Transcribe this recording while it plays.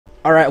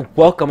Alright,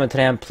 welcome, and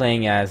today I'm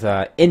playing as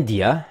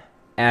India,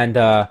 and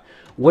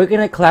we're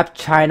gonna clap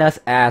China's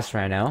ass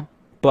right now.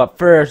 But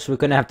first, we're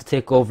gonna have to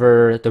take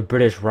over the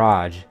British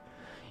Raj,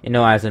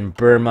 as in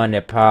Burma,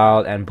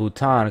 Nepal, and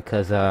Bhutan,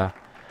 because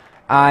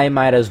I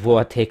might as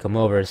well take them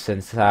over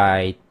since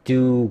I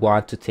do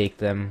want to take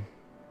them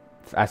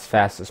as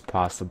fast as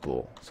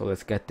possible. So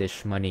let's get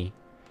this money.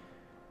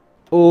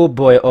 Oh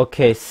boy,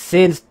 okay,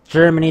 since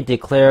Germany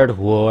declared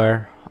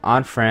war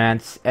on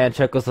France and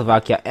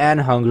Czechoslovakia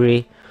and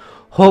Hungary,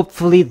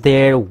 hopefully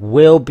there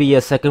will be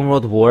a second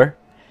world war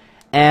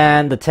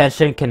and the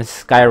tension can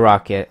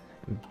skyrocket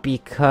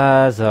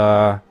because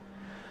well,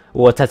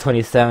 it's at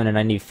 27 and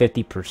I need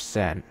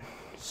 50%,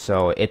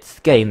 so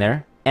it's getting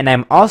there. And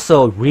I'm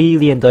also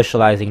really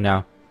industrializing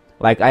now.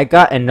 Like, I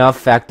got enough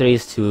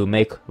factories to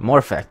make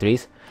more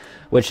factories,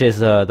 which is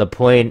the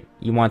point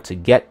you want to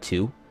get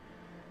to.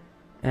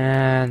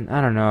 And I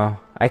don't know,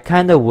 I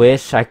kinda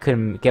wish I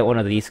could get one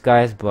of these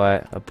guys,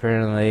 but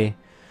apparently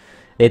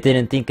they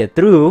didn't think it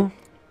through.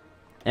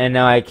 And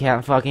now I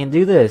can't fucking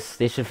do this.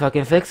 They should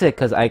fucking fix it,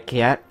 cause I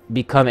can't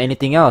become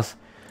anything else.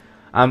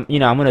 I'm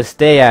gonna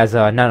stay as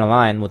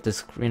non-aligned with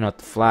this, the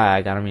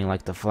flag. I don't mean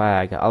like the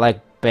flag. I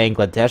like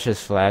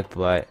Bangladesh's flag,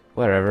 but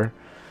whatever.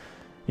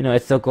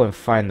 It's still going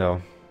fine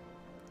though.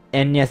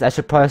 And yes, I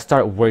should probably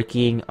start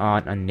working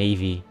on a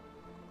navy.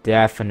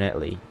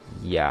 Definitely,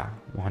 yeah,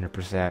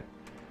 100%.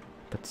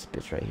 Put this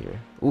bitch right here.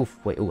 Oof,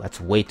 wait, ooh,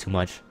 that's way too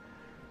much.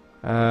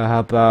 How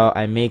about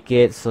I make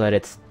it so that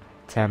it's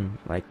 10,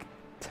 like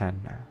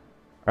 10.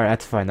 Alright,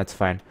 that's fine, that's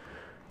fine.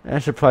 I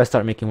should probably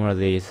start making one of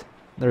these.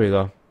 There we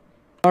go.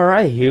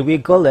 Alright, here we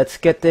go. Let's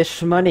get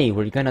this money.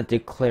 We're gonna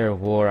declare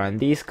war on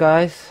these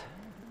guys.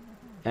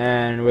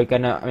 And we're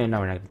gonna, no, we're not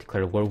gonna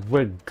declare war.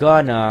 We're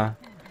gonna,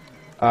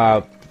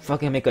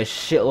 fucking make a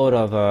shitload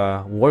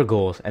of, war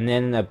goals. And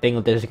then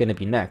Bangladesh is gonna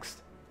be next.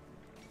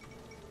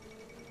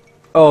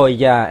 Oh,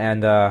 yeah,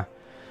 and,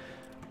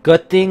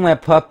 good thing my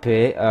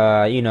puppet,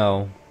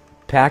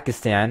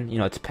 Pakistan,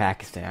 it's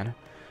Pakistan.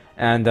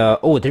 And,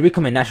 oh, they're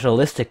becoming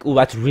nationalistic. Oh,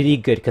 that's really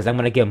good, because I'm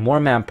gonna get more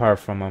manpower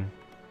from them.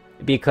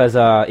 Because,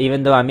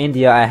 even though I'm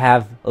India, I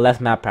have less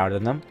manpower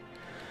than them.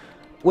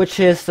 Which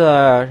is,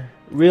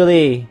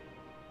 really,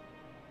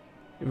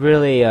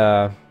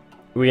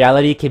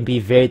 reality can be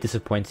very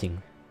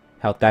disappointing,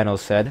 how Thanos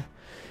said.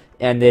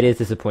 And it is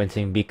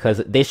disappointing, because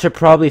they should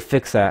probably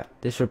fix that.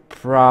 Should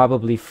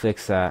probably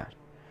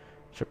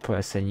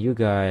probably send you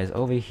guys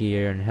over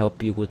here and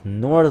help you with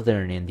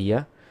northern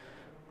India.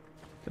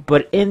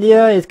 But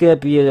India is gonna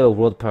be a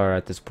world power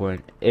at this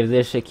point if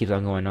this shit keeps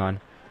on going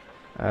on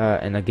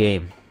in the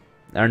game.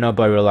 I don't know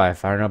about real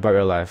life. I don't know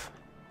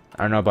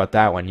about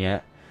that one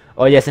yet.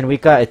 Oh yes, and we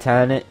got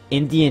Italian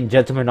Indian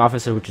gentleman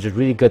officer, which is a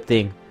really good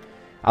thing.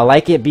 I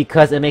like it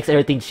because it makes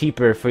everything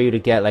cheaper for you to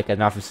get like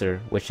an officer,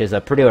 which is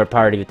a pretty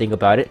overpowered if you think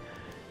about it.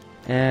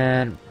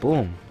 And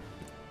boom,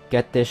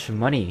 get this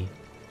money.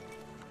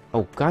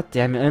 Oh god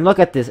damn it! And look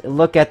at this!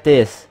 Look at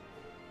this!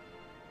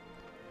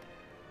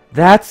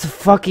 That's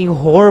fucking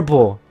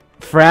horrible,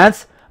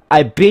 France.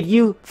 I bid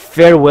you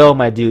farewell,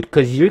 my dude,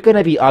 cause you're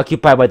gonna be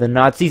occupied by the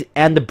Nazis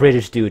and the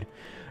British, dude.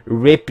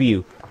 Rip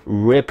you,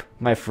 rip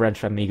my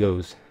French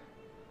amigos.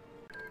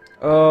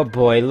 Oh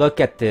boy, look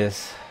at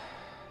this.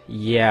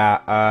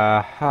 Yeah,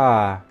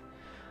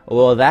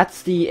 well,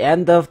 that's the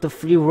end of the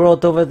free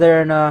world over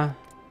there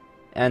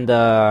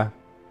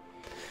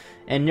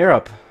in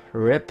Europe.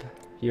 Rip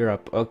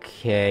Europe.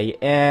 Okay,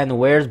 and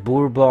where's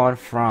Bourbon,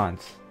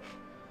 France?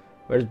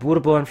 Where's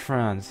Bourbon,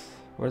 France?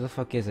 Where the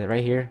fuck is it?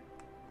 Right here?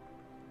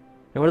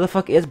 Where the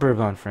fuck is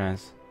Bourbon,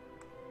 France?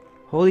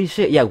 Holy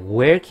shit, yeah,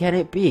 where can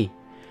it be?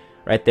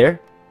 Right there?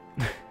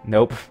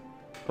 Nope.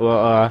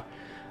 Well,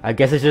 I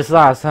guess it's just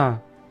lost, huh?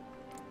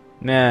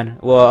 Man,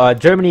 well,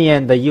 Germany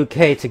and the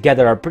UK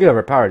together are pretty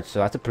overpowered, so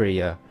that's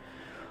a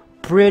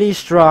pretty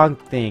strong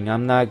thing,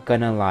 I'm not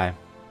gonna lie.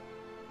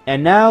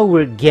 And now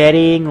we're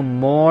getting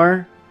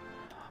more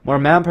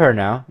manpower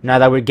now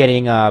that we're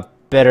getting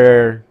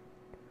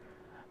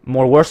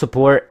more war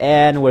support,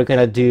 and we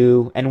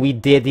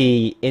did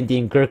the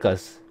Indian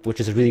Gurkhas,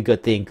 which is a really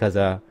good thing, cause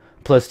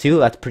 +2,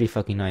 that's pretty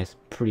fucking nice,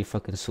 pretty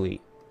fucking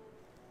sweet.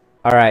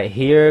 Alright,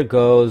 here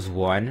goes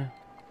one.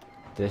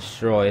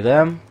 Destroy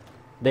them.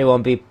 They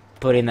won't be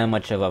putting that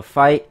much of a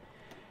fight,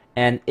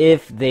 and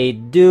if they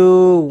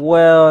do,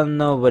 well,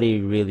 nobody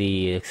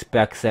really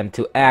expects them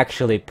to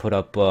actually put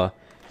up a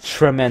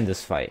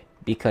tremendous fight,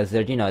 because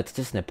they're, it's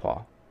just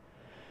Nepal.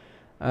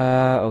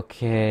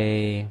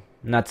 Okay,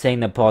 I'm not saying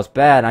Nepal's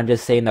bad, I'm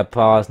just saying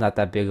Nepal's not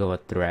that big of a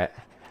threat.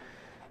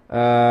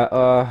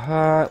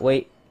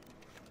 Wait,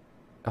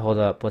 hold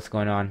up, what's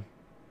going on?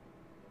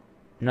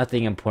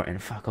 Nothing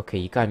important. Fuck, okay,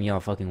 you got me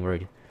all fucking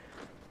worried.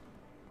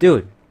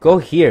 Dude, go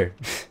here.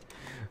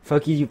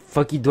 Fuck you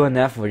doing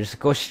that for? Just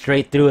go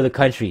straight through the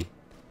country.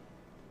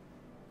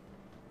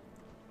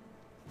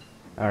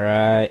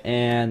 Alright,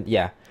 and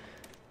yeah.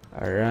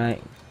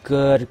 Alright,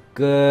 good.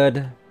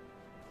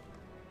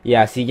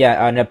 Yeah, see,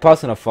 yeah,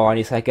 Nepal's gonna fall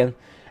any second.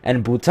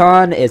 And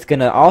Bhutan is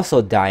gonna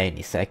also die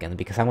any second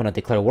because I'm gonna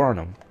declare war on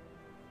them.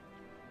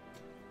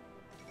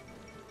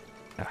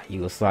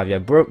 Yugoslavia.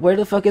 Where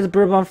the fuck is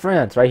Bourbon,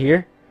 France? Right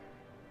here?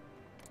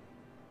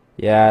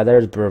 Yeah,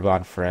 there's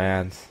Bourbon,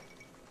 France.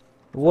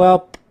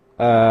 Well,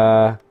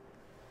 yeah,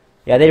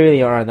 they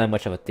really aren't that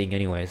much of a thing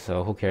anyway,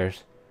 so who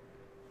cares?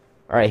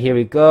 Alright, here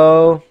we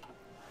go.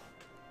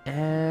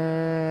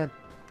 And,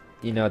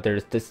 you know,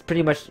 there's this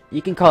pretty much,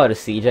 you can call it a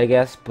siege, I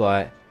guess,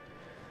 but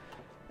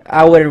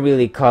I wouldn't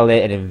really call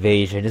it an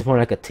invasion. It's more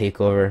like a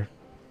takeover.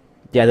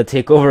 Yeah, the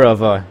takeover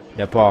of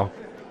Nepal.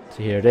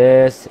 So here it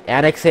is.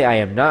 Annex it. I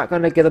am not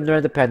going to give them their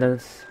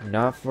independence.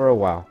 Not for a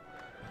while.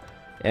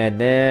 And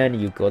then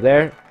you go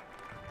there.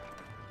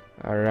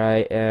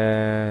 Alright,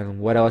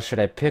 and what else should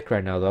I pick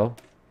right now, though?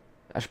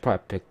 I should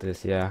probably pick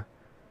this, yeah.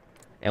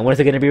 And when is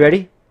it going to be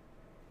ready?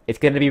 It's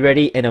going to be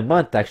ready in a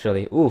month,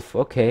 actually. Oof,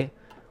 okay.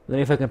 Let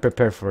me if I can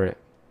prepare for it.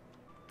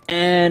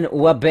 And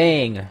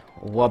wabang!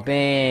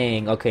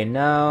 Wabang! Okay,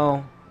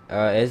 now...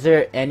 is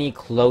there any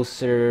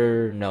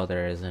closer? No,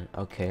 there isn't.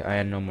 Okay, I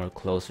have no more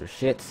closer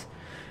shits.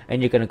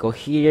 And you're gonna go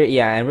here.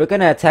 Yeah, and we're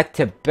gonna attack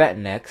Tibet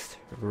next.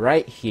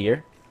 Right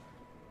here.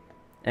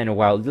 And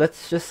wow,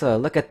 let's just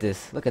look at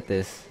this. Look at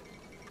this.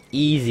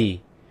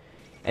 Easy.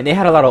 And they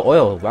had a lot of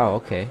oil. Wow,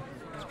 okay.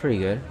 It's pretty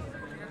good.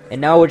 And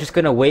now we're just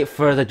gonna wait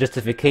for the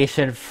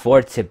justification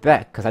for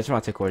Tibet. Because I just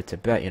want to take over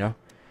Tibet, you know?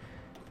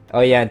 Oh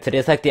yeah, and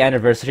today's like the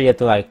anniversary of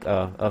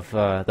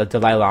the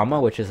Dalai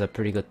Lama, which is a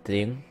pretty good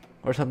thing.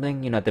 Or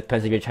something, you know, it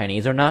depends if you're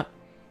Chinese or not.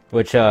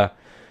 Which,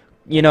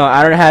 you know,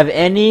 I don't have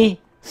any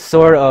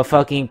sort of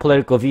fucking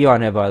political view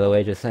on it, by the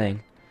way, just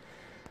saying.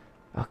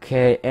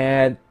 Okay,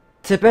 and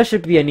Tibet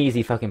should be an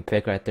easy fucking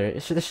pick right there.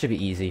 This should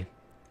be easy.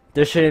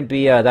 There shouldn't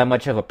be that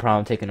much of a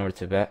problem taking over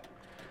Tibet.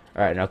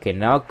 Alright, okay,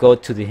 now go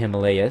to the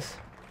Himalayas.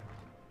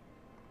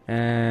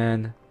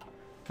 And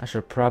I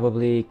should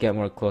probably get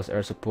more close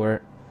air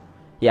support.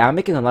 Yeah, I'm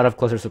making a lot of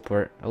closer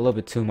support. A little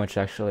bit too much,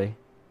 actually.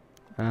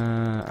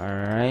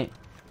 Alright.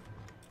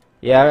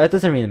 Yeah, it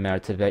doesn't really matter,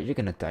 Tibet. You're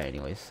gonna die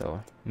anyway,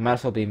 so might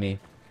as well be me.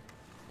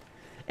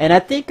 And I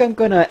think I'm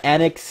gonna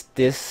annex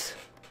this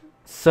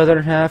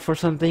southern half or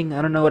something.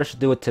 I don't know what I should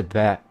do with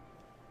Tibet.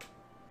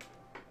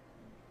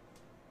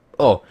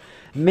 Oh,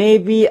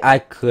 maybe I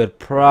could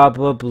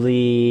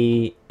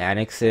probably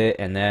annex it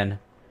and then...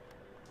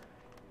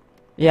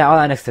 Yeah, I'll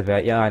annex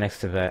Tibet. Yeah, I'll annex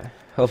Tibet.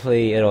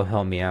 Hopefully it'll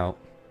help me out.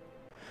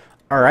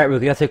 Alright, we're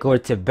gonna take over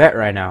Tibet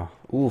right now.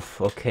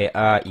 Oof, okay,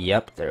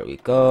 yep, there we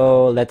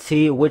go. Let's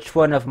see which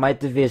one of my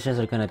divisions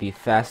are gonna be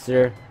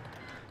faster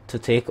to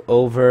take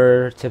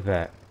over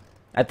Tibet.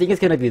 I think it's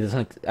gonna be this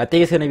one. I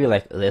think it's gonna be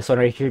like this one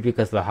right here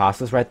because the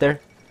Lhasa is right there.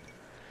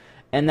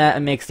 And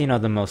that makes, you know,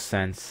 the most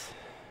sense.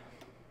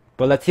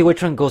 But let's see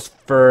which one goes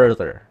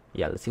further.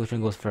 Yeah, let's see which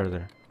one goes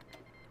further.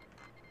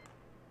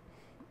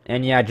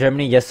 And yeah,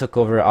 Germany just took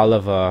over all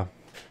of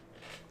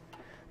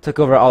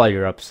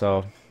Europe,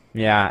 so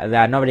yeah,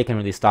 that nobody can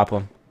really stop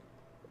them.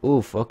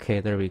 Oof,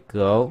 okay, there we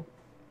go.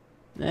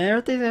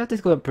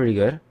 Everything's going pretty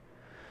good.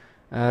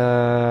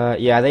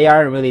 Yeah, they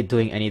aren't really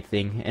doing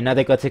anything. And now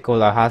they got to take over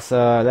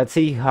Lhasa. Let's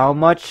see how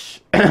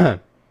much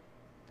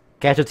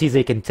casualties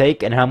they can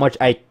take and how much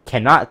I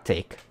cannot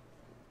take.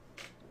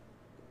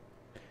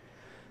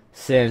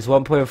 Since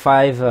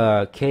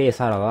 1.5k is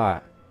not a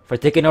lot. For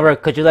taking over a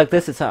country like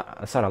this, it's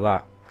not a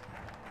lot.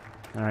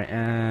 Alright,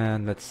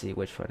 and let's see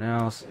which one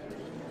else.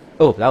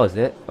 Oh, that was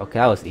it. Okay,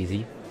 that was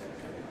easy.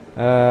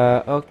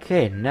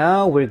 Okay,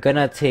 now we're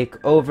gonna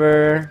take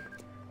over...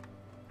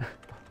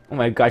 Oh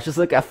my gosh, just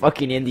look at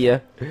fucking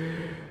India.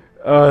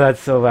 Oh,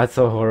 that's so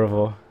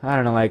horrible.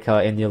 I don't like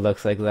how India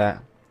looks like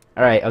that.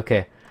 Alright,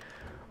 okay.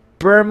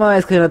 Burma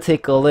is gonna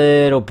take a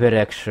little bit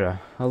extra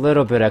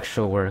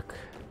work.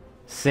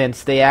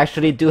 Since they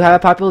actually do have a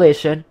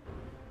population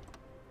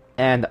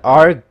and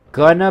are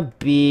gonna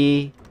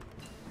be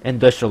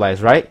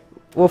industrialized, right?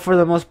 Well, for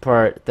the most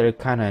part, they're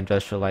kind of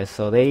industrialized,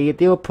 so they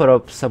will put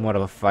up somewhat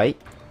of a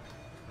fight.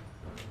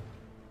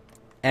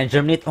 And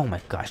Germany, oh my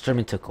gosh,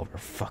 Germany took over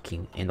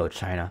fucking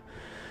Indochina.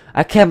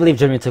 I can't believe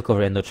Germany took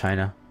over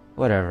Indochina.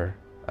 Whatever.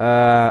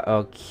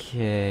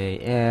 Okay,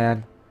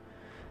 and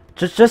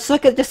just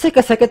take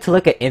a second to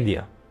look at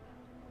India.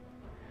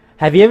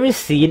 Have you ever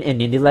seen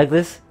an India like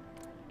this?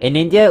 An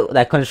India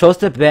that controls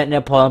Tibet,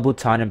 Nepal, and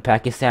Bhutan, and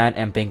Pakistan,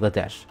 and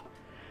Bangladesh.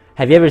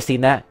 Have you ever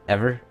seen that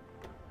ever?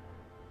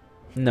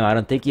 No, I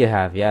don't think you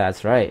have. Yeah,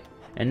 that's right.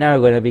 And now we're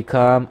going to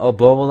become a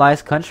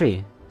globalized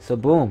country. So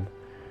boom.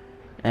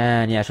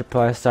 And yeah, I should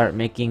probably start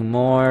making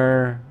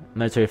more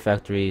military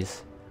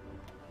factories.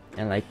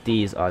 And like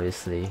these,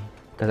 obviously.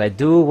 Because I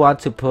do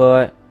want to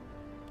put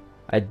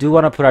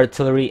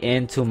artillery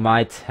into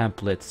my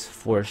templates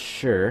for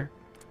sure.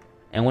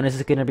 And when is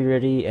this going to be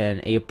ready?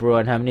 In April.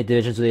 And how many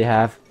divisions do they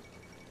have?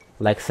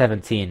 Like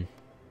 17.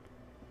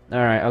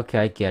 Alright, okay,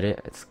 I get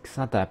it. It's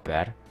not that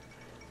bad.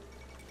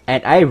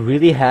 And I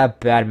really have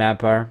bad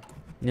manpower.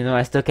 You know,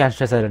 I still can't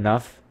stress that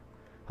enough.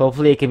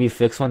 Hopefully it can be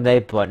fixed one day,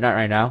 but not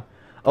right now.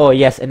 Oh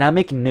yes, and I'm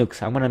making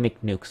nukes. I'm gonna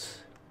make nukes.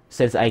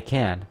 Since I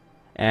can.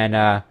 And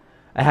I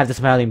have the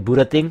smiling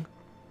Buddha thing.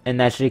 And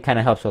that actually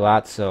kinda helps a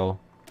lot, so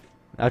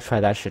I'll try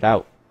that shit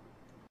out.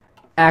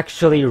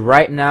 Actually,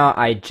 right now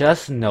I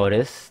just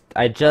noticed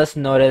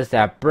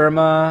that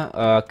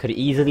Burma could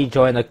easily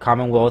join the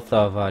Commonwealth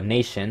of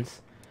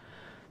Nations.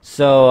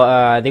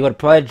 So they would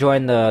probably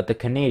join the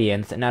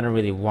Canadians, and I don't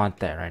really want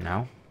that right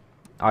now.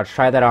 I'll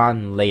try that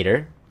on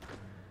later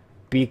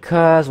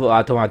because well,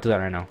 I don't want to do that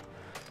right now.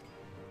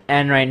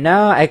 And right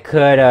now I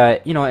could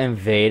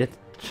invade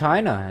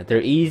China.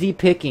 They're easy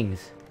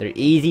pickings. They're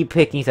easy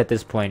pickings at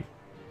this point.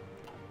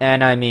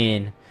 And I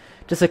mean,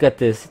 just look at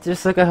this.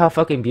 Just look at how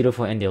fucking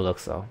beautiful India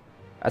looks, though.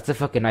 That's a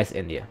fucking nice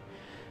India.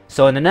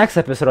 So in the next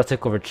episode, I'll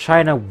take over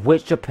China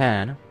with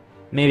Japan.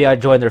 Maybe I'll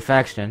join their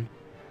faction.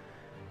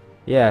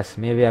 Yes,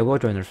 maybe I will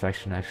join their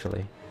faction,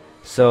 actually.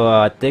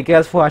 So, thank you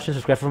guys for watching,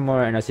 subscribe for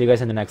more, and I'll see you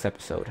guys in the next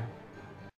episode.